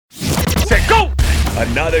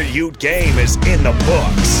Another Ute game is in the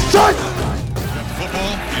books. Shot!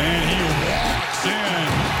 Football, and he walks in.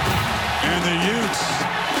 And the Utes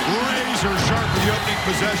razor sharp for the opening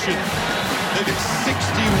possession. They get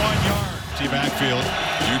 61 yards. Backfield.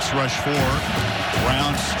 Utes rush 4.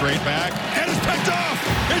 Brown straight back. And it's picked off.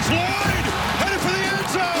 It's Lloyd. Headed for the end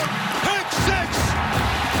zone. Pick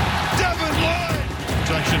 6. Devin Lloyd.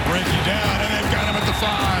 Protection breaking down, and they've got him at the 5.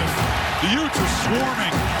 The Utes are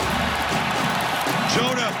swarming.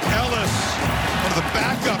 Jonah Ellis, one of the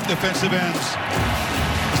backup defensive ends.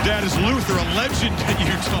 His dad is Luther, a legend at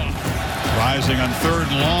Utah. Rising on 3rd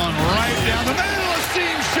and long, right down the middle. A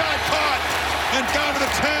seam shot caught. And down to the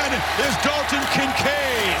 10 is Dalton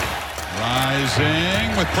Kincaid. Rising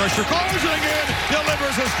with pressure, closing in,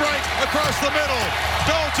 delivers a strike across the middle.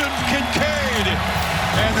 Dalton Kincaid.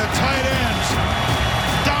 And the tight ends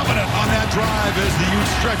dominant on that drive as the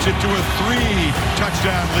Utes stretch it to a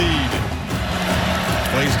 3-touchdown lead.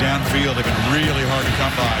 Plays downfield have been really hard to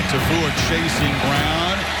come by. Tafua chasing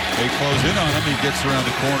Brown. They close in on him. He gets around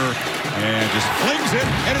the corner and just flings it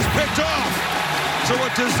and is picked off. So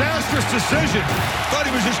a disastrous decision.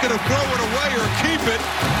 Thought he was just going to throw it away or keep it.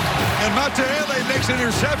 And Matahele makes an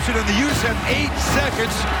interception, and the Utes have 8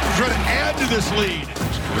 seconds to try to add to this lead.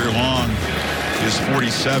 His career long is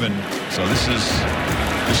 47. So this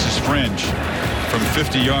is fringe from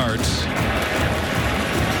 50 yards.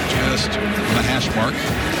 Just on the hash mark.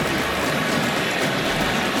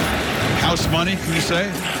 House money, can you say?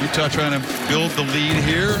 Utah trying to build the lead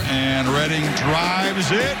here, and Redding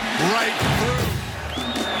drives it right through.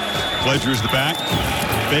 Pledger's the back.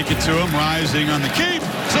 Fake it to him, rising on the keep.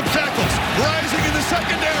 Some tackles, rising in the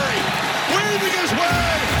secondary. Weaving his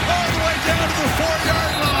way all the way down to the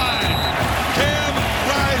 4-yard line. Cam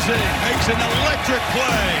Rising makes an electric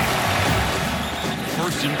play.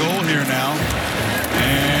 1st and goal here now.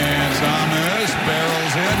 And Thomas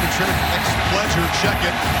barrels in to trick Pledger, check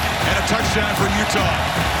it. And a touchdown for Utah.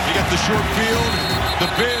 You got the short field. The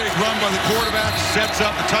big run by the quarterback sets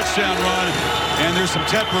up the touchdown run. And there's some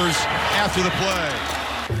tempers after the play.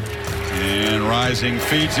 And Rising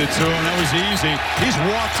feeds it to him. That was easy. He's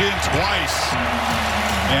walked in twice.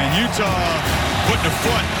 And Utah putting a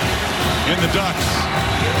foot in the Ducks.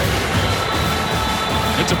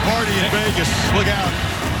 It's a party in Vegas. Look out.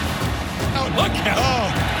 Oh, look out. Oh,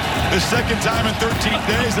 the second time in 13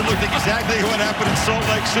 days. It looked exactly what happened in Salt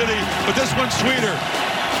Lake City. But this one's sweeter.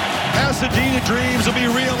 Pasadena dreams will be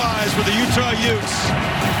realized for the Utah Utes.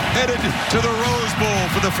 Headed to the Rose Bowl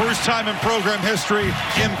for the first time in program history.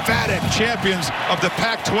 Emphatic champions of the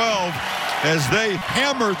Pac-12 as they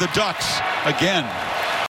hammer the Ducks again.